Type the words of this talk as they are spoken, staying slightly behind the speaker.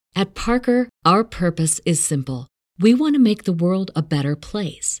At Parker, our purpose is simple. We want to make the world a better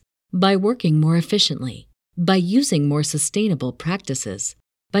place by working more efficiently, by using more sustainable practices,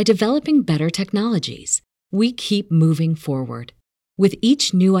 by developing better technologies. We keep moving forward. With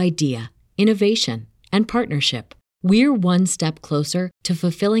each new idea, innovation, and partnership, we're one step closer to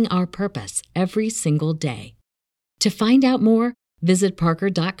fulfilling our purpose every single day. To find out more, visit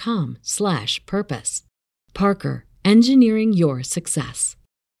parker.com/purpose. Parker, engineering your success.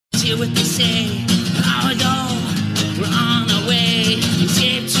 Hear what they say, our door, we're on our way,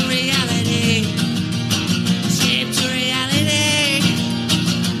 escape to reality, escape to reality,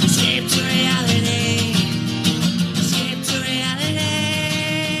 escape to reality, escape to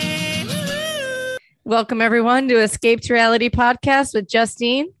reality. Woo-hoo. Welcome everyone to Escape to Reality podcast with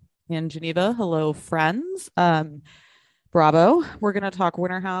Justine and Geneva. Hello, friends. Bravo. We're going to talk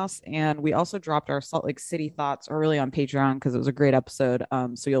Winter House, and we also dropped our Salt Lake City thoughts early on Patreon because it was a great episode.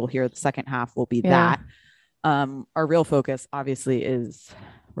 So you'll hear the second half will be that. Our real focus, obviously, is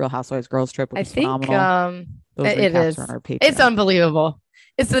Real Housewives Girls Trip, which is phenomenal. It is. On our Patreon. It's unbelievable.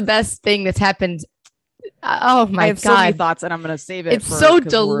 It's the best thing that's happened. Oh my God! I have so many thoughts, and I'm going to save it. It's so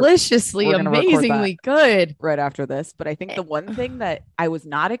deliciously, amazingly good right after this. But I think the one thing that I was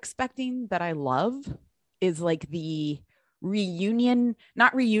not expecting that I love is like the reunion,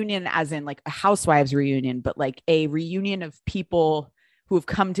 not reunion as in like a housewives reunion, but like a reunion of people who have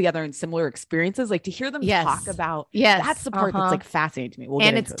come together in similar experiences, like to hear them talk about. That's the part that's like fascinating to me.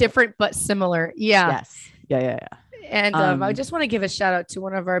 And it's different but similar. Yeah. And I just want to give a shout out to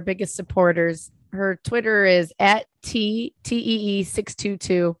one of our biggest supporters. Her Twitter is at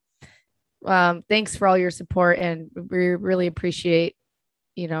TEE622. Thanks for all your support, and we really appreciate,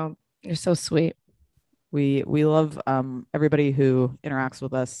 you're so sweet. We love everybody who interacts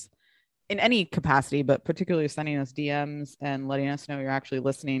with us in any capacity, but particularly sending us DMs and letting us know you're actually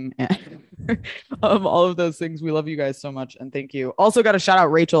listening. And all of those things. We love you guys so much, and thank you. Also got to shout out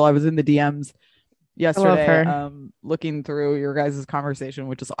Rachel. I was in the DMs yesterday looking through your guys' conversation,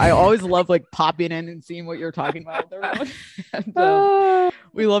 which is I always love like popping in and seeing what you're talking about with everyone. And,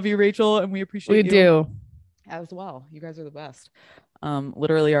 we love you, Rachel, and we appreciate you. We do as well. You guys are the best.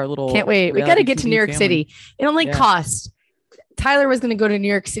 Literally our little can't wait. We got to get to New York City. It only cost. Tyler was going to go to New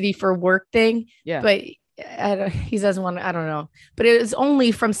York City for a work thing, but he doesn't want to, I don't know, but it was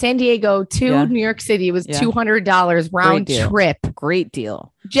only from San Diego to New York City. It was $200 round trip. Great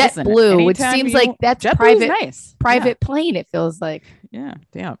deal. JetBlue, which seems like that's private plane. It feels like,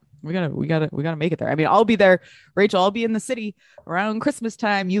 damn. We gotta make it there. I mean, I'll be there, Rachel. I'll be in the city around Christmas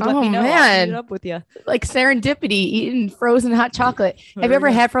time. You let me know. I'll meet up with you. Like serendipity, eating frozen hot chocolate. Have you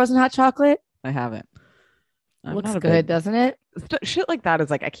ever had frozen hot chocolate? I haven't. Looks good, doesn't it? Shit like that is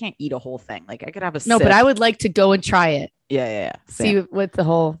like I can't eat a whole thing. Like I could have a no, sip. but I would like to go and try it. Yeah. See what the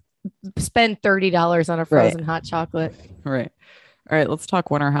whole spend $30 on a frozen hot chocolate. Right. All right. Let's talk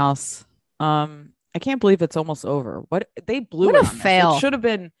Winter House. I can't believe it's almost over. What they blew it. What a fail! It should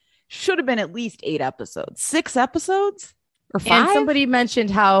have been at least 8 episodes, 6 episodes or 5. And somebody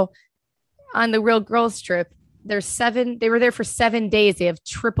mentioned how on the Real Girls Trip, there's 7. They were there for 7 days. They have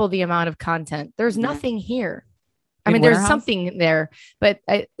triple the amount of content. There's nothing here. I mean, there's something there, but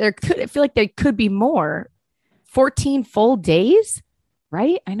I feel like there could be more. 14 full days,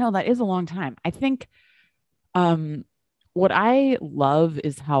 right? I know that is a long time. I think what I love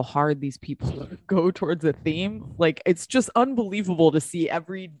is how hard these people go towards a theme. Like it's just unbelievable to see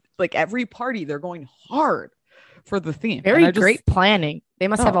every party they're going hard for the theme. Great planning. They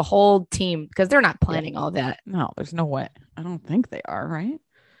must have a whole team because they're not planning all that. No, there's no way. I don't think they are, right?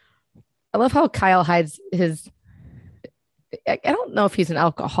 I love how Kyle hides his. I don't know if he's an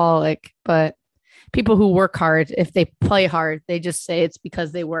alcoholic, but people who work hard, if they play hard, they just say it's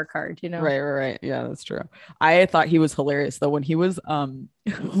because they work hard, Right. Yeah, that's true. I thought he was hilarious though when he was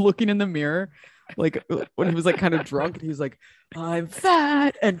looking in the mirror, like when he was like kind of drunk and he was like, I'm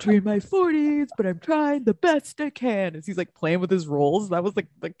fat, entering my 40s, but I'm trying the best I can. As he's like playing with his roles, that was like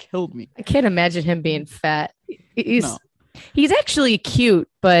that killed me. I can't imagine him being fat. He's actually cute,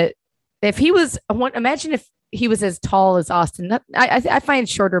 but if he was, imagine if he was as tall as Austin. I find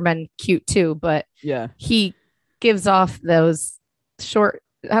shorter men cute too, but he gives off those short,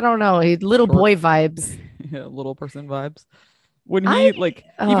 I don't know, little boy vibes. Yeah, little person vibes. When he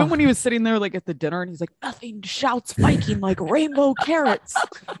even when he was sitting there like at the dinner and he's like, nothing shouts Viking like rainbow carrots.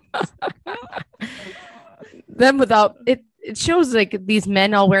 Then without it shows like these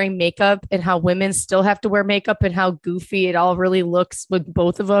men all wearing makeup and how women still have to wear makeup and how goofy it all really looks with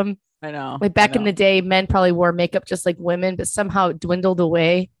both of them. I know. Like back in the day, men probably wore makeup just like women, but somehow it dwindled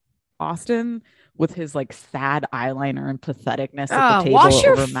away. Austin with his like sad eyeliner and patheticness at the table. Wash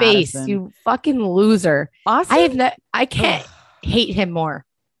your over face, Madison. you fucking loser. Austin? I can't hate him more.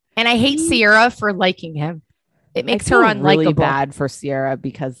 And I hate Sierra for liking him. It makes her unlikable. Really bad for Sierra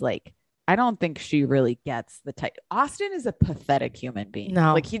because like I don't think she really gets the type. Austin is a pathetic human being.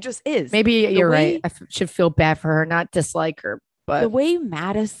 No, like he just is. Maybe you're right. I should feel bad for her, not dislike her. But the way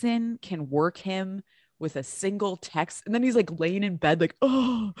Madison can work him with a single text, and then he's like laying in bed, like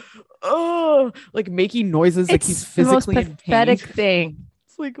like making noises, like he's physically the most pathetic thing.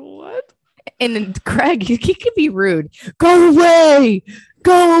 It's like what? And then Craig, he could be rude. Go away.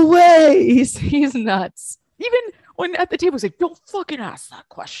 He's nuts. Even when at the table, he's like, "Don't fucking ask that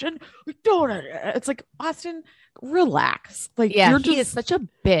question. Don't." It's like, Austin, relax. Like, yeah, he is such a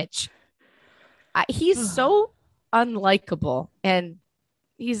bitch. He's so unlikable, and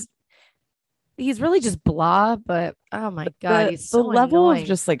he's really just blah. But oh my god, he's so the level annoying. of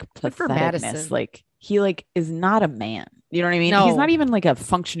just like for patheticness. Madison. Like he like is not a man. You know what I mean? No. He's not even like a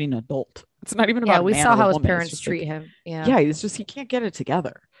functioning adult. It's not even about. Yeah, we saw how his woman. parents treat him. Yeah, it's just he can't get it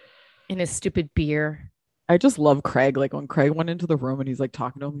together. In his stupid beer. I just love Craig. Like when Craig went into the room and he's like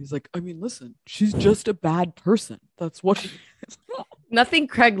talking to him, he's like, I mean, listen, she's just a bad person. That's what she is. Nothing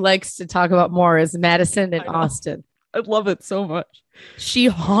Craig likes to talk about more is Madison and Austin. I love it so much. She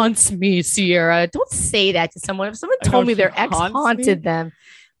haunts me, Sierra. Don't say that to someone. If someone told me their ex haunted them,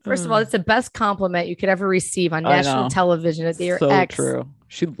 first of all, it's the best compliment you could ever receive on national television. That your ex. True.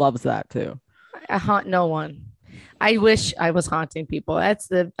 She loves that too. I haunt no one. I wish I was haunting people. That's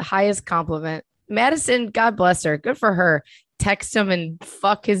the highest compliment. Madison, God bless her. Good for her. Text him and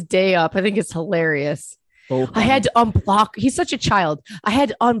fuck his day up. I think it's hilarious. I had to unblock. He's such a child. I had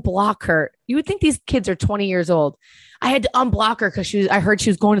to unblock her. You would think these kids are 20 years old. I had to unblock her because I heard she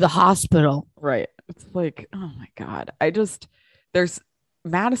was going to the hospital. Right. It's like, oh my God. There's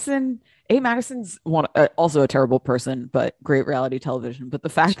Madison. Madison's also a terrible person, but great reality television. But the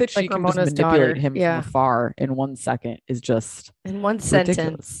fact that she can just manipulate him from afar in 1 second is just in one ridiculous.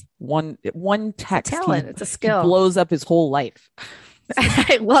 Sentence. One text. It's a talent. It's a skill. He blows up his whole life.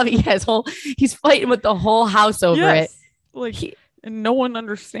 I love it. Yeah, he's fighting with the whole house over it. Like and no one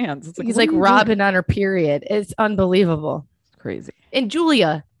understands. It's like, he's like Robin on her period. It's unbelievable. It's crazy. And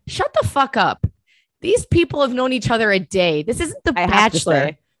Julia, shut the fuck up. These people have known each other a day. This isn't The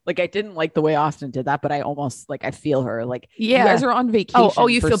Bachelor. Like I didn't like the way Austin did that, but I almost like I feel her. Like you guys are on vacation. Oh,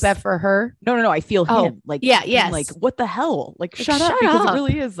 you feel bad for her? No. I feel him. Like yes. Like what the hell? Like shut up because it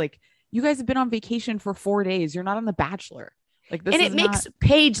really is like you guys have been on vacation for 4 days. You're not on The Bachelor. Like this, and it makes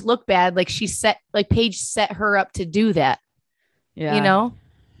Paige look bad. Like Paige set her up to do that. Yeah, you know,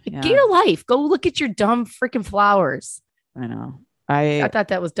 get your life. Go look at your dumb freaking flowers. I know. I thought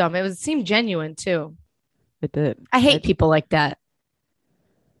that was dumb. It seemed genuine too. It did. I hate people like that.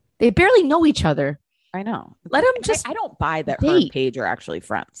 They barely know each other. I know. Let them just. I don't buy that her and Paige are actually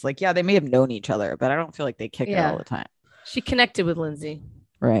friends. Like, yeah, they may have known each other, but I don't feel like they kick it all the time. She connected with Lindsay.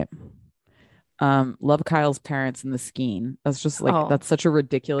 Right. Love Kyle's parents and the skiing. That's just like that's such a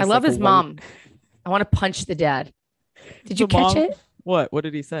ridiculous. I love his mom. I want to punch the dad. Did you catch it? What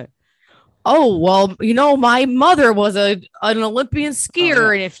did he say? Oh, well, my mother was an Olympian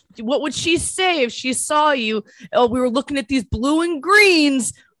skier. And what would she say if she saw you? Oh, we were looking at these blue and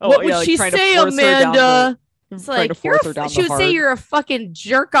greens. What would she say, Amanda? It's like, she would say you're a fucking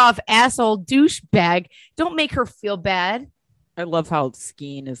jerk off asshole douchebag. Don't make her feel bad. I love how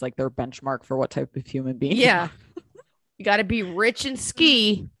skiing is like their benchmark for what type of human being. Yeah. You got to be rich and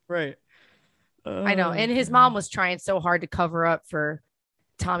ski. Right. I know. And his mom was trying so hard to cover up for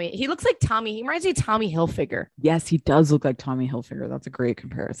Tommy. He looks like Tommy. He reminds me of Tommy Hilfiger. Yes, he does look like Tommy Hilfiger. That's a great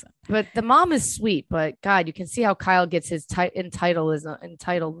comparison. But the mom is sweet. But God, you can see how Kyle gets his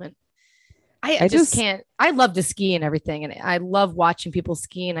entitlement. I just can't. I love to ski and everything, and I love watching people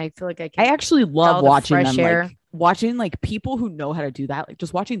ski. And I feel like I actually love watching them. Like, watching like people who know how to do that. Like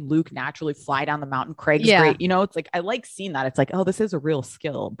just watching Luke naturally fly down the mountain. Craig's great. It's like I like seeing that. It's like, oh, this is a real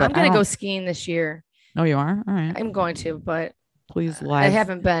skill. But I'm gonna go skiing this year. Oh, you are? All right. I'm going to, but please I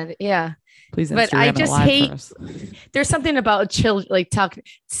haven't been. Yeah. Please. But I just hate. There's something about like talking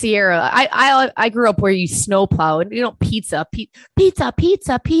Sierra. I grew up where you snowplow and pizza. Shut up!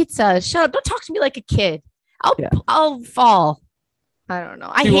 Don't talk to me like a kid. I'll fall. I don't know.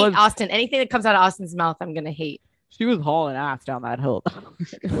 I hate Austin. Anything that comes out of Austin's mouth, I'm gonna hate. She was hauling ass down that hill.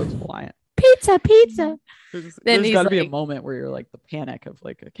 She was flying. Pizza. There's got to be a moment where you're like the panic of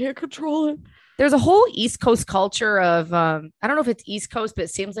like I can't control it. There's a whole East Coast culture of I don't know if it's East Coast, but it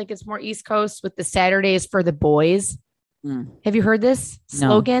seems like it's more East Coast with the Saturdays for the boys. Have you heard this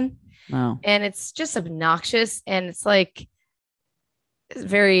slogan? No. And it's just obnoxious, and it's like it's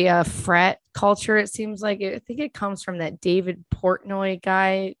very frat culture. It seems like I think it comes from that David Portnoy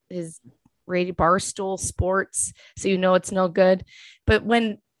guy, his radio Barstool Sports. So it's no good. But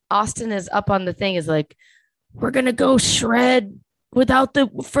when Austin is up on the thing, is like, we're gonna go shred for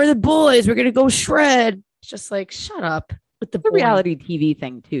the boys. We're gonna go shred. It's just like, shut up with the reality TV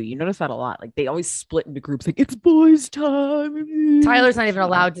thing too. You notice that a lot. Like they always split into groups. Like it's boys' time. Tyler's not even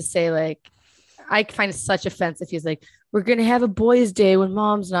allowed to say like. I find it such offensive. He's like, we're going to have a boys' day when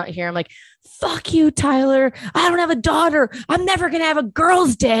mom's not here. I'm like, fuck you, Tyler. I don't have a daughter. I'm never going to have a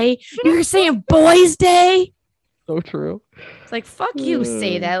girls' day. You're saying boys' day? So true. It's like, fuck you,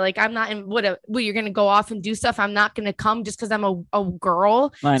 say that. Like, I'm not in what you're going to go off and do stuff. I'm not going to come just because I'm a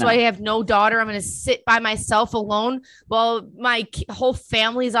girl. So I have no daughter. I'm going to sit by myself alone while my whole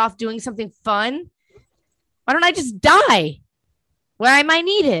family's off doing something fun. Why don't I just die? Where am I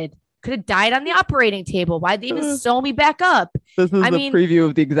needed? Could have died on the operating table. Why'd they even sew me back up? This is the preview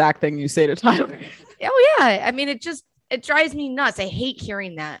of the exact thing you say to Tyler. Oh yeah. I mean, it drives me nuts. I hate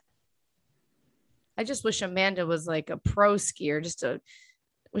hearing that. I just wish Amanda was like a pro skier.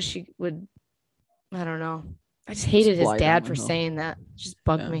 Wish she would. I don't know. I just hated his dad for saying that. It just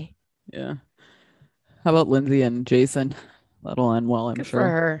bugged me. Yeah. How about Lindsay and Jason? That'll end well, I'm Good sure. For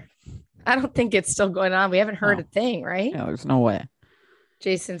her. I don't think it's still going on. We haven't heard a thing, right? No, there's no way.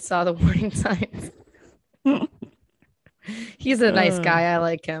 Jason saw the warning signs. He's a nice guy. I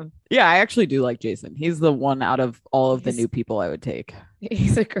like him. Yeah, I actually do like Jason. He's the one out of all of the new people I would take.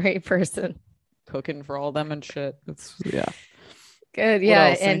 He's a great person. Cooking for all them and shit. Good.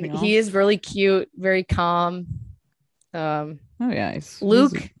 Yeah. And he is really cute, very calm.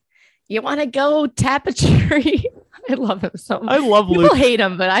 Luke, you want to go tap a cherry? I love him so much. I love Luke. People hate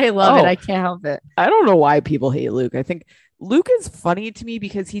him, but I love it. I can't help it. I don't know why people hate Luke. I think Luke is funny to me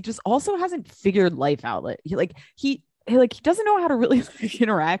because he just also hasn't figured life out. He doesn't know how to really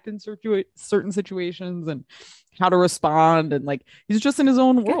interact in certain situations and how to respond, and like he's just in his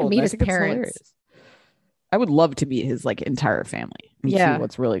own world. Meet his parents. I would love to meet his like entire family and see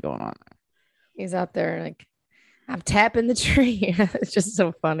what's really going on. He's out there like, I'm tapping the tree. It's just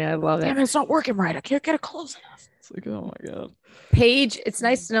so funny. I love it. Damn, it's not working right. I can't get it close enough. It's like, oh my god. Paige. It's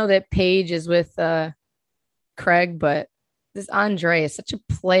nice to know that Paige is with Craig, but this Andre is such a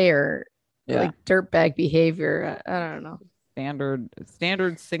player. Yeah. Like dirtbag behavior. I don't know.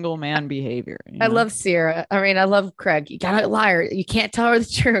 Standard single man behavior. I love Sierra. I mean, I love Craig. You got a liar. You can't tell her the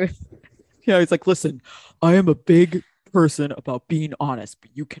truth. Yeah, he's like, listen, I am a big person about being honest,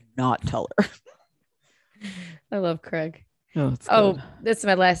 but you cannot tell her. I love Craig. Oh, this is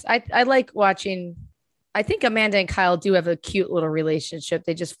my last. I like watching. I think Amanda and Kyle do have a cute little relationship.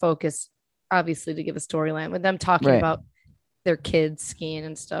 They just focus, obviously, to give a storyline with them talking about their kids skiing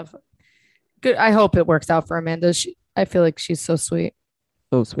and stuff. Good. I hope it works out for Amanda. I feel like she's so sweet.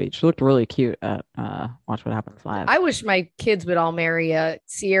 So sweet. She looked really cute at Watch What Happens Live. I wish my kids would all marry a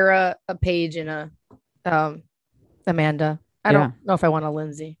Sierra, a Paige, and a Amanda. I don't know if I want a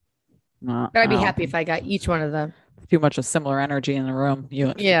Lindsay. No, but I'd be happy if I got each one of them. Too much of similar energy in the room. You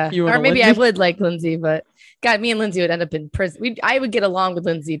or maybe Lindsay? I would like Lindsay, but God, me and Lindsay would end up in prison. I would get along with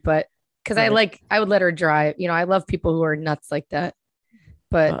Lindsay, but because I would let her drive. I love people who are nuts like that.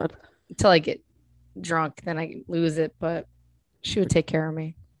 But until I get drunk, then I lose it. But she would take care of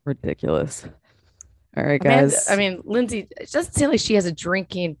me. Ridiculous. All right, guys. Lindsay, it doesn't seem like she has a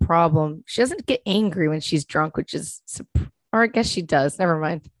drinking problem. She doesn't get angry when she's drunk, which is, or I guess she does. Never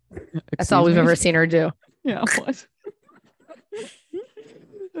mind. That's all we've ever seen her do. Yeah. What?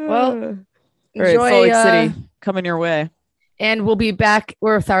 Well, enjoy Salt Lake City coming your way. And we'll be back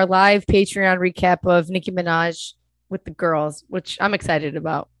with our live Patreon recap of Nicki Minaj with the girls, which I'm excited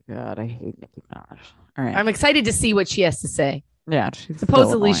about. God, I hate Nicki Minaj. All right. I'm excited to see what she has to say. Yeah.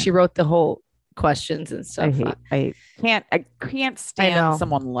 Supposedly she wrote the whole questions and stuff. I can't stand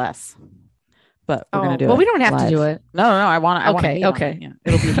someone less. But we're gonna do it. Well, we don't have live. to do it. No, I want to. Okay. Yeah.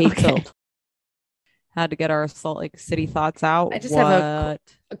 It'll be hate filled. Had to get our Salt Lake City thoughts out. I just have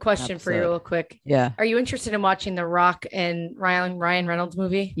a question for you real quick. Yeah. Are you interested in watching the Rock and Ryan Reynolds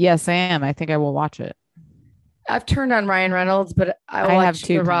movie? Yes, I am. I think I will watch it. I've turned on Ryan Reynolds, but I watch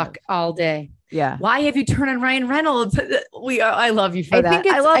The Rock all day. Yeah. Why have you turned on Ryan Reynolds? I love you for that.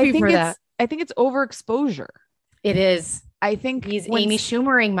 I love you for that. I think it's overexposure. It is. I think he's Amy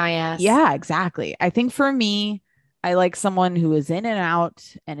Schumering my ass. Yeah, exactly. I think for me, I like someone who is in and out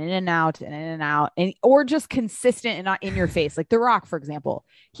and in and out and in and out, and or just consistent and not in your face. Like The Rock, for example.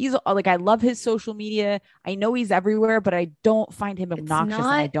 He's like, I love his social media. I know he's everywhere, but I don't find him obnoxious, and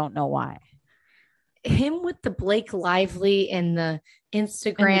I don't know why. him with the Blake Lively and the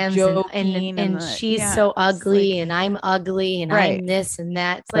Instagrams joking and she's so ugly and I'm ugly and I'm this and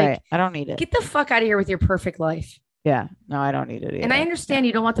that. It's like, I don't need it. Get the fuck out of here with your perfect life. Yeah, no, I don't need it either. And I understand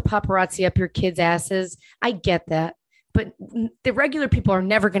you don't want the paparazzi up your kids' asses. I get that. But the regular people are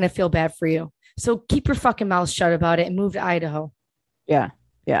never going to feel bad for you. So keep your fucking mouth shut about it and move to Idaho. Yeah.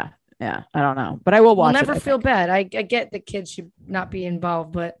 I don't know, but I will watch. We'll never feel bad. I get that kids should not be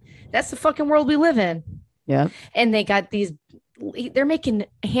involved, but that's the fucking world we live in. Yeah. And they got they're making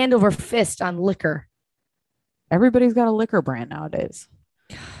hand over fist on liquor. Everybody's got a liquor brand nowadays.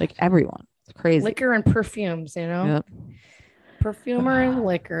 Like everyone. It's crazy. Liquor and perfumes, you know? Yep. Perfumer and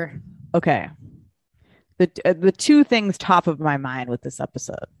liquor. Okay. The two things top of my mind with this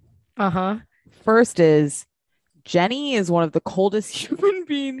episode. First is Jenny is one of the coldest human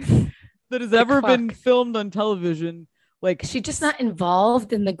beings that has ever been filmed on television. Like, she's just not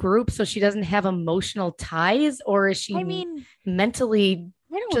involved in the group, so she doesn't have emotional ties, or is she? I mean, mentally,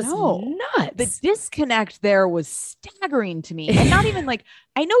 I don't know. Nuts. The disconnect there was staggering to me, and not even like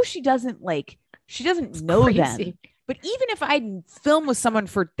I know she doesn't know crazy. Them. But even if I'd film with someone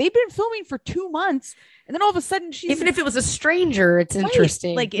they've been filming for 2 months, and then all of a sudden even if it was a stranger, it's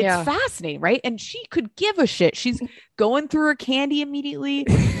interesting. Like it's fascinating, right? And she could give a shit. She's going through her candy immediately.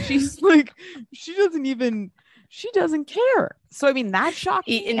 She's like, she doesn't care. So I mean, that shocked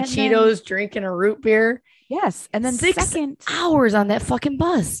me. Eating Cheetos, drinking a root beer. Yes, and then 6 hours on that fucking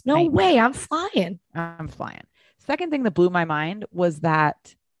bus. No way, I'm flying. Second thing that blew my mind was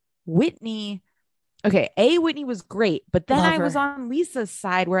that Whitney. Okay, Whitney was great, but then I was on Lisa's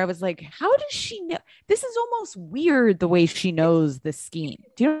side where I was like, how does she know? This is almost weird the way she knows the scheme.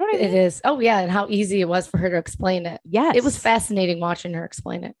 Do you know what I mean? It is. Oh, yeah. And how easy it was for her to explain it. Yes. It was fascinating watching her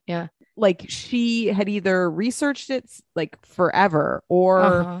explain it. Yeah. Like she had either researched it like forever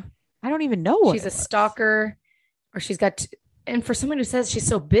or I don't even know what she's a stalker or she's got, and for someone who says she's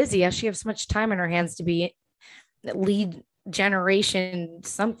so busy, how she has so much time on her hands to be lead generation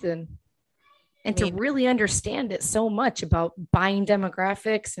something. And to really understand it so much about buying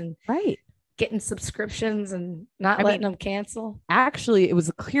demographics and getting subscriptions and not letting them cancel. Actually, it was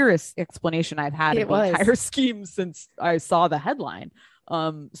the clearest explanation I've had of the entire scheme since I saw the headline.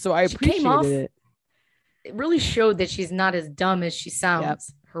 So I appreciated it. It really showed that she's not as dumb as she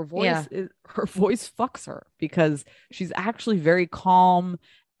sounds. Yep. Her voice fucks her because she's actually very calm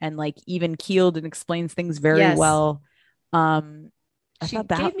and like even keeled and explains things very well. She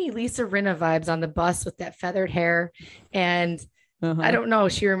gave me Lisa Rinna vibes on the bus with that feathered hair. And I don't know.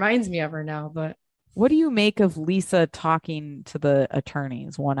 She reminds me of her now, but. What do you make of Lisa talking to the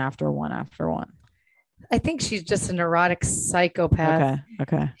attorneys one after one after one? I think she's just a neurotic psychopath.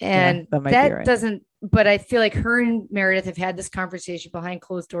 Okay. And that doesn't, but I feel like her and Meredith have had this conversation behind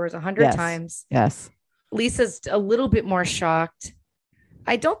closed doors 100 times. Yes. Lisa's a little bit more shocked.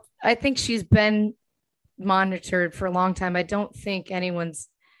 I think she's been monitored for a long time. I don't think I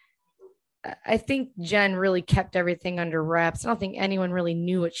think Jen really kept everything under wraps. I don't think anyone really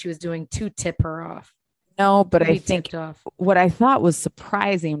knew what she was doing to tip her off. No, but I think what I thought was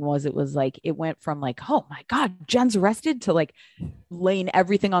surprising was it was like it went from like, oh my God, Jen's arrested to like laying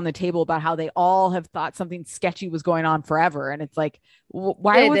everything on the table about how they all have thought something sketchy was going on forever. And it's like,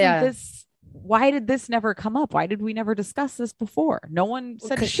 why did this never come up? Why did we never discuss this before? No one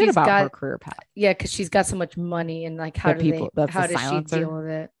said shit about her career path. Yeah, because she's got so much money and like how does she deal with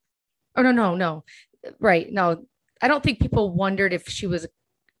it? Oh no. Right. No, I don't think people wondered if she was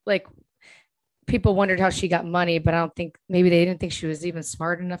like people wondered how she got money, but I don't think maybe they didn't think she was even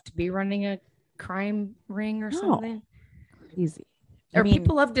smart enough to be running a crime ring or something. Easy.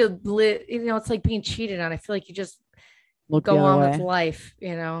 People love to live, it's like being cheated on. I feel like you just go on with life,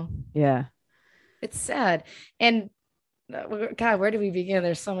 Yeah. It's sad. And God, where do we begin?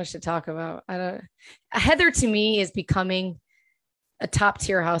 There's so much to talk about. Heather to me is becoming a top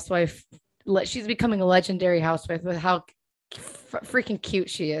tier housewife. She's becoming a legendary housewife with how freaking cute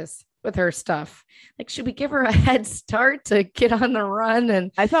she is with her stuff. Like, should we give her a head start to get on the run?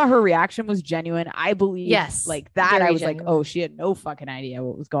 And I thought her reaction was genuine. I believe like that. I was genuine. Like, oh, she had no fucking idea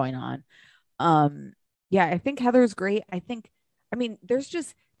what was going on. Yeah, I think Heather's great.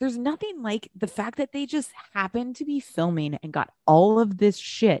 There's nothing like the fact that they just happened to be filming and got all of this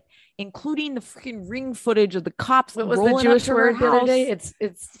shit, including the freaking ring footage of the cops. What was the Jewish word the other day? It's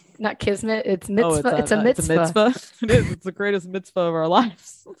not kismet. It's mitzvah. It's a mitzvah. It is. It's the greatest mitzvah of our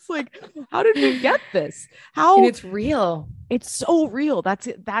lives. It's like, how did we get this? How? And it's real. It's so real. That's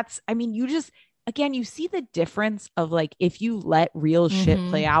it. You just, again, you see the difference of like if you let real shit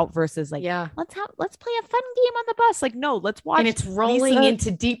play out versus like, let's play a fun game on the bus. Like, no, let's watch. And it's rolling Lisa.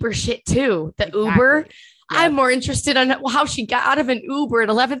 into deeper shit too. The Uber. Yeah. I'm more interested on how she got out of an Uber at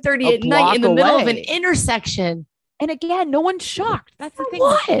 11:30 at night in the middle of an intersection. And again, no one's shocked. That's the thing.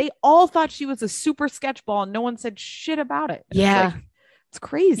 What? They all thought she was a super sketch ball and no one said shit about it. Yeah. It's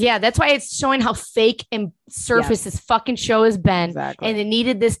crazy. Yeah, that's why it's showing how fake and surface this fucking show has been. Exactly. And it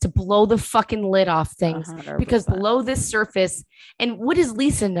needed this to blow the fucking lid off things. 100%. Because below this surface, and what does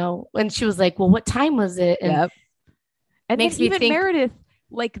Lisa know when she was like, well, what time was it? And and makes me think Meredith,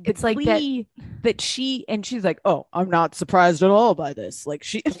 like the it's like that she's like, oh, I'm not surprised at all by this. Like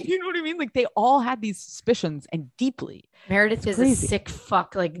she, you know what I mean? Like they all had these suspicions and deeply. Meredith is a sick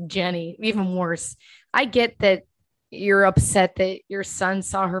fuck like Jenny, even worse. I get that you're upset that your son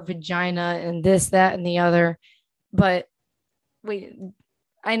saw her vagina and this, that, and the other. But wait,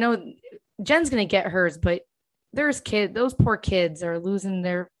 I know Jen's going to get hers, but those poor kids are losing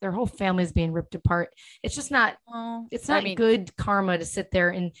their whole family's being ripped apart. It's just not, it's not good karma to sit there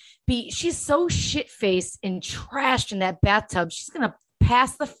and she's so shit-faced and trashed in that bathtub. She's going to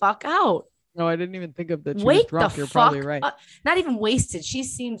pass the fuck out. No, I didn't even think of that. She was drunk. You're probably right. Not even wasted. She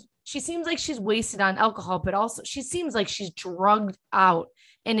seems like she's wasted on alcohol, but also she seems like she's drugged out.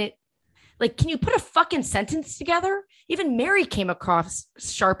 And can you put a fucking sentence together? Even Mary came across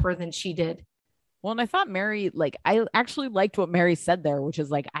sharper than she did. Well, and I thought Mary, I actually liked what Mary said there, which is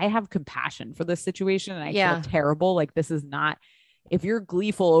like, I have compassion for this situation and I feel terrible. Like, this is not, if you're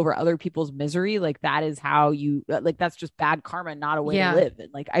gleeful over other people's misery, like that is how you, that's just bad karma, not a way to live.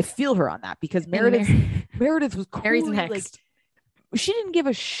 And like, I feel her on that because Meredith was cool. Mary's next. She didn't give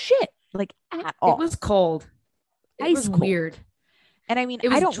a shit at all. It was cold. It was weird. And I mean, it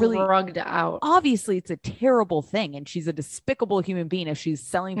was I don't really drugged out. Obviously, it's a terrible thing. And she's a despicable human being if she's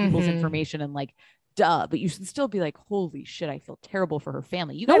selling people's information and duh. But you should still be like, holy shit, I feel terrible for her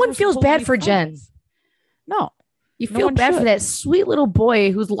family. No one feels bad for Jen. No. You feel bad for that sweet little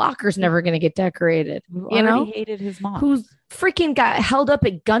boy whose locker's never going to get decorated. You know? Hated his mom. Who's freaking got held up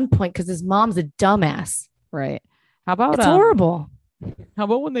at gunpoint because his mom's a dumbass. Right. How about it's horrible. How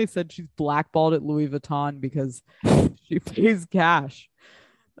about when they said she's blackballed at Louis Vuitton because she pays cash?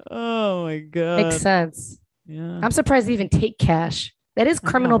 Oh my god. Makes sense. Yeah. I'm surprised they even take cash. That is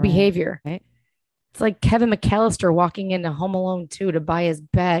criminal behavior. Right? It's like Kevin McAllister walking into Home Alone 2 to buy his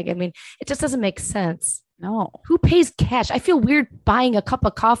bag. I mean, it just doesn't make sense. No. Who pays cash? I feel weird buying a cup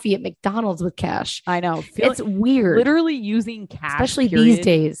of coffee at McDonald's with cash. I know. It's weird. Literally using cash. Especially these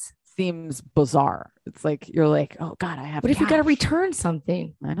days. Seems bizarre. It's like you're like, oh god, I have. What if you got to return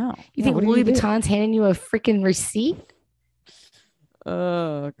something? I know. You think Louis Vuitton's handing you a freaking receipt?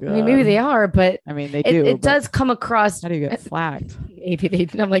 Oh god. I mean, maybe they are, but I mean, they do. It does come across. How do you get flagged? Maybe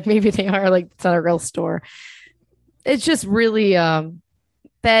they. I'm like, maybe they are. Like, it's not a real store. It's just really,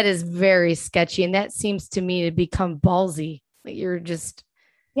 that is very sketchy, and that seems to me to become ballsy. Like you're just,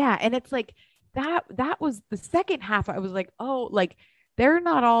 and it's like that. That was the second half. I was like, oh, like. They're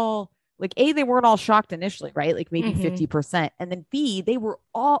not all they weren't all shocked initially, right? Like maybe 50%. And then B, they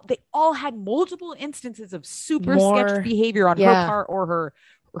all had multiple instances of super sketch behavior on her part or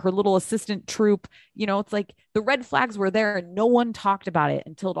her little assistant troop. You know, it's like the red flags were there and no one talked about it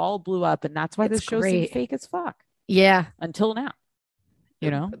until it all blew up. And that's why this show seemed fake as fuck. Yeah. Until now,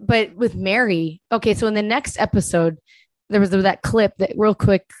 you know? But with Mary, okay. So in the next episode, there was that clip, that real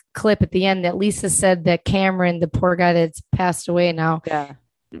quick clip at the end that Lisa said that Cameron, the poor guy that's passed away now,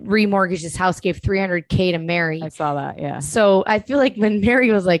 remortgaged his house, gave $300K to Mary. I saw that. Yeah. So I feel like when Mary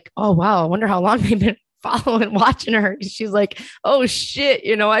was like, oh, wow, I wonder how long they've been watching her. She's like, oh shit,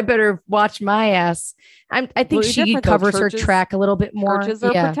 I better watch my ass. I think she covers her track a little bit more. Churches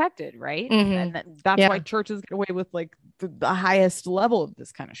are protected, right? Mm-hmm. And that's why churches get away with the highest level of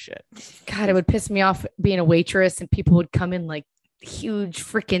this kind of shit. God, it would piss me off being a waitress and people would come in like huge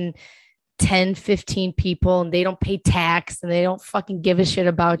freaking 10, 15 people and they don't pay tax and they don't fucking give a shit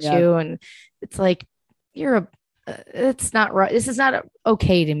about you. And it's like, it's not right. This is not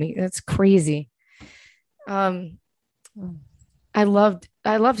okay to me. That's crazy. I loved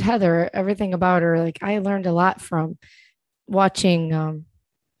Heather, everything about her. Like I learned a lot from watching,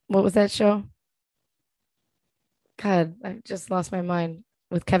 what was that show? God, I just lost my mind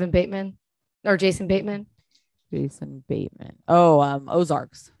with Kevin Bateman or Jason Bateman. Oh,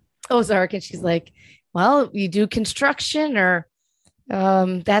 Ozarks. And she's like, well, you do construction or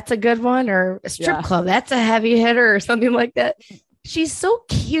that's a good one, or a strip club. That's a heavy hitter or something like that. She's so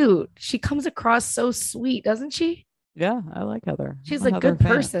cute. She comes across so sweet, doesn't she? Yeah, I like Heather. She's a good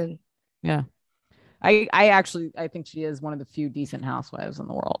person. Yeah. I think she is one of the few decent housewives in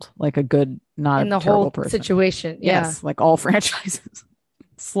the world. Like a good, not in the a terrible whole person. situation. Yes, like all franchises.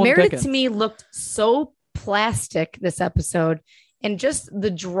 Meredith to me looked so plastic this episode, and just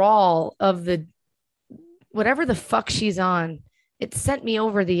the drawl of the whatever the fuck she's on, it sent me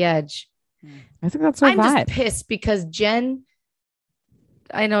over the edge. I think that's her I'm vibe. just pissed because Jen,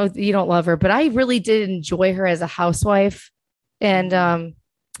 I know you don't love her, but I really did enjoy her as a housewife. And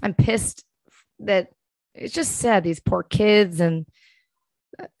I'm pissed that it's just sad, these poor kids. And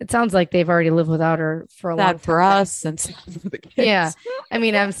it sounds like they've already lived without her for a long time. For us and for the kids. Yeah. I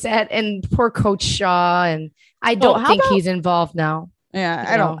mean, I'm sad. And poor Coach Shaw. And I don't think he's involved now. Yeah,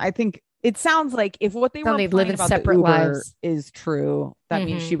 I don't. I think it sounds like if what they were living about separate the Uber lives is true, that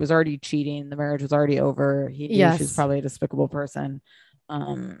means she was already cheating. The marriage was already over. He knew she's probably a despicable person.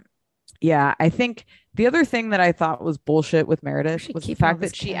 Yeah, I think the other thing that I thought was bullshit with Meredith was the fact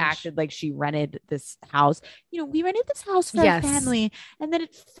that she acted like she rented this house. We rented this house for our family, and then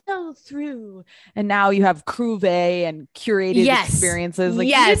it fell through. And now you have Cruve and curated experiences. Like,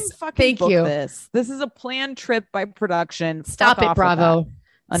 you didn't fucking book this. This is a planned trip by production. Stop it, Bravo.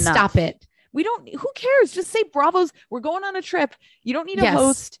 Stop it. We don't, who cares? Just say Bravo's, we're going on a trip. You don't need a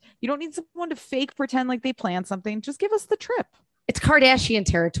host. You don't need someone to fake pretend like they planned something. Just give us the trip. It's Kardashian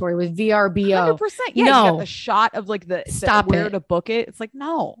territory with VRBO. 100%. Yeah, no. You got the shot of like where to book it. It's like,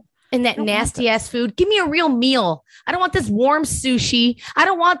 no. And that nasty ass food. Give me a real meal. I don't want this warm sushi. I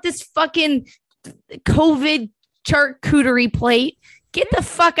don't want this fucking COVID charcuterie plate. Get the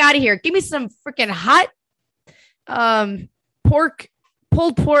fuck out of here. Give me some freaking hot pork,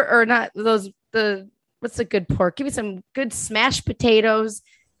 pulled pork, or not those, what's a good pork? Give me some good smashed potatoes,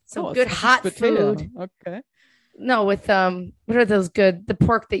 some good hot food. Okay. No, with what are those good? The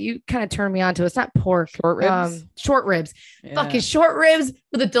pork that you kind of turned me on to. It's not pork. Short ribs. Short ribs. Yeah. Fucking short ribs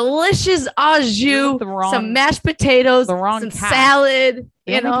with a delicious au jus, some mashed potatoes, some salad.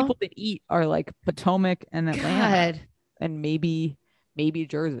 The only people that eat are like Potomac and Atlanta, and maybe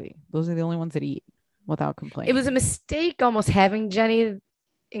Jersey. Those are the only ones that eat without complaining. It was a mistake almost having Jenny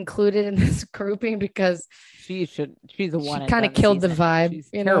included in this grouping because she's the one. She kind of killed the vibe. She's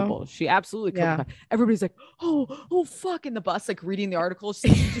terrible. She absolutely killed the vibe. Everybody's like, oh fuck, in the bus, like reading the article.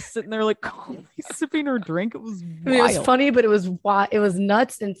 She's just sitting there like sipping her drink. It was wild. It was funny, but it was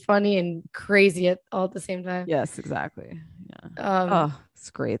nuts and funny and crazy all at the same time. Yes, exactly. Yeah.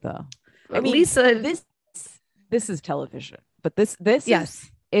 It's great though. I mean, Lisa, this is television, but this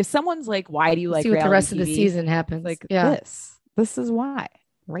is, if someone's like, why do you like see what the rest TV? Of the season happens? Like this is why.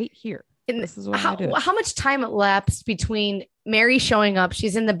 Right here. And this is what I do. How much time elapsed between Mary showing up?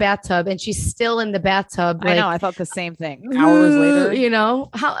 She's in the bathtub and she's still in the bathtub. I know. I thought the same thing. Hours later.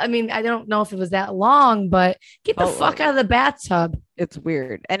 I don't know if it was that long, but get the fuck out of the bathtub. It's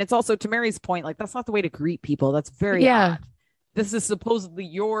weird. And it's also, to Mary's point, like, that's not the way to greet people. That's very odd. This is supposedly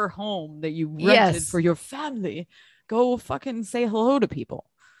your home that you rented for your family. Go fucking say hello to people.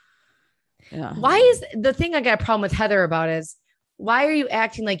 Yeah. Why is the thing I got a problem with Heather about is, why are you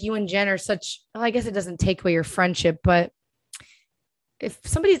acting like you and Jen are such, well, I guess it doesn't take away your friendship, but if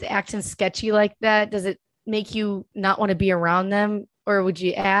somebody's acting sketchy like that, does it make you not want to be around them? Or would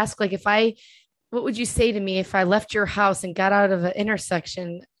you ask, like, what would you say to me if I left your house and got out of an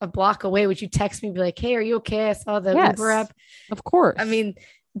intersection a block away? Would you text me and be like, hey, are you okay? I saw the Uber app. Of course. I mean,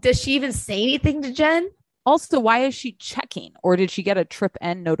 does she even say anything to Jen? Also, why is she checking? Or did she get a trip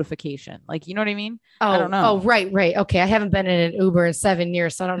end notification? Like, you know what I mean? Oh, I don't know. Oh, right. Okay. I haven't been in an Uber in 7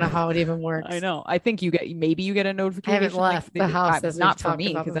 years, so I don't know how it even works. I know. I think you get a notification. I haven't left the house. Not for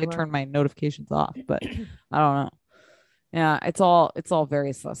me, because I turned my notifications off, but I don't know. Yeah, it's all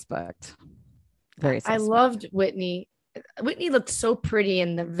very suspect. Very suspect. I loved Whitney. Whitney looked so pretty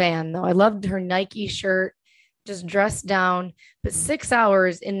in the van, though. I loved her Nike shirt, just dressed down, but 6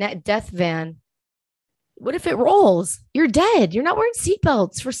 hours in that death van. What if it rolls? You're dead. You're not wearing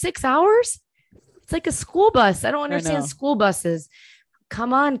seatbelts for 6 hours. It's like a school bus. I don't understand school buses.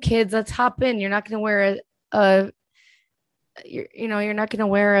 Come on, kids, let's hop in. You're not going to wear you're not going to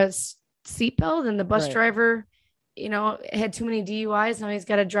wear a seatbelt, and the bus driver, had too many DUIs. Now he's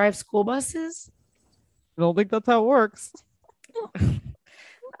got to drive school buses. I don't think that's how it works.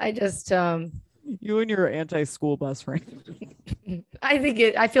 I just, you and your anti-school bus friend.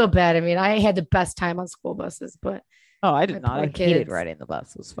 I feel bad. I mean, I had the best time on school buses, but I did not. I hated riding the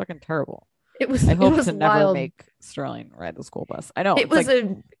bus. It was fucking terrible. I hope to never make Sterling ride the school bus. I know it was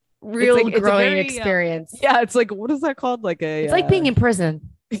a real growing experience. Yeah, it's like, what is that called? Like it's like being in prison.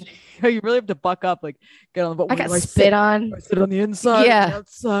 You really have to buck up, like get on the boat. I got spit on. I sit on the inside, Yeah. the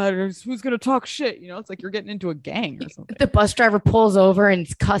outside. Or who's gonna talk shit? You know, it's like you're getting into a gang or something. The bus driver pulls over and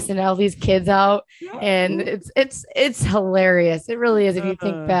is cussing all these kids out, and it's hilarious. It really is if you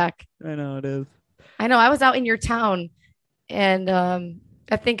think back. I know it is. I know I was out in your town, and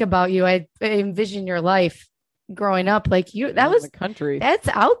I think about you. I envision your life growing up, like you. That was the country. That's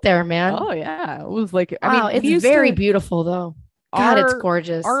out there, man. Oh yeah, it was like. Wow, I mean, it's very beautiful though. God, it's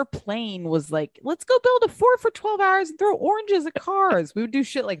gorgeous. Our plane was like, let's go build a fort for 12 hours and throw oranges at cars. We would do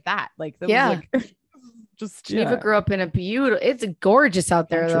shit like that. Like, that was like, just Geneva grew up in a beautiful. It's gorgeous out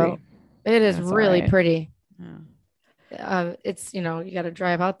there though. It is really pretty. Yeah. It's you got to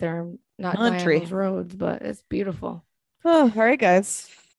drive out there and not die on those roads, but it's beautiful. Oh, all right, guys.